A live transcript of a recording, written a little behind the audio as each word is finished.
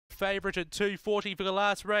favourite at 240 for the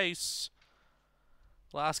last race.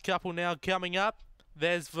 Last couple now coming up.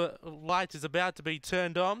 There's the light is about to be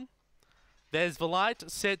turned on. There's the light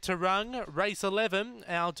set to run. Race 11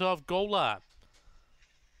 out of Gawler.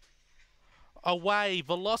 Away,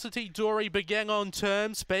 Velocity Dory began on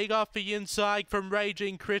term. Speed off the inside from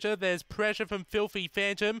Raging Critter. There's pressure from Filthy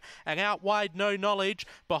Phantom. And out wide, No Knowledge.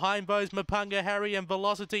 Behind those, Mapunga Harry and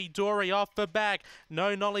Velocity Dory off the back.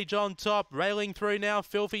 No Knowledge on top. Railing through now.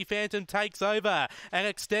 Filthy Phantom takes over and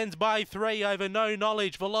extends by 3 over No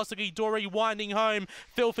Knowledge. Velocity Dory winding home.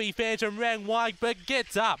 Filthy Phantom ran wide but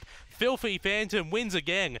gets up. Filthy Phantom wins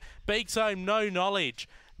again. Beaks home No Knowledge.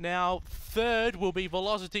 Now, third will be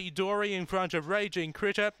Velocity Dory in front of Raging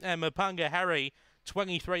Critter and Mapunga Harry,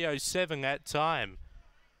 23.07 that time.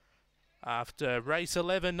 After race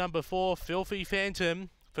 11, number 4, Filthy Phantom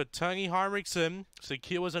for Tony Heinrichsen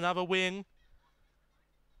secures another win.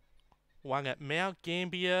 Won at Mount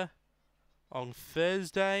Gambier on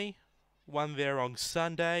Thursday, won there on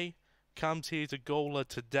Sunday, comes here to Gawler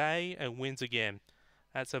today and wins again.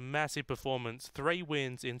 That's a massive performance. 3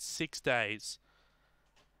 wins in 6 days.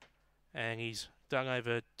 And he's done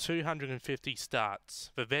over 250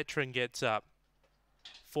 starts. The veteran gets up.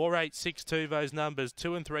 4.862 those numbers. 2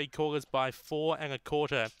 3/4 by 4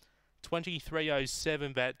 1/4.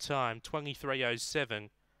 23.07 that time. 23.07.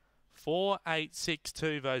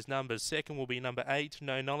 4.862 those numbers. Second will be number 8,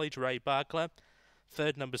 No Knowledge, Ray Barkler.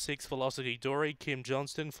 Third, number 6, Velocity Dory, Kim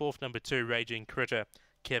Johnston. Fourth, number 2, Raging Critter,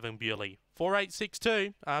 Kevin Bewley.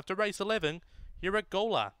 4.862 after race 11. You're at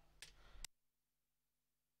Gawler.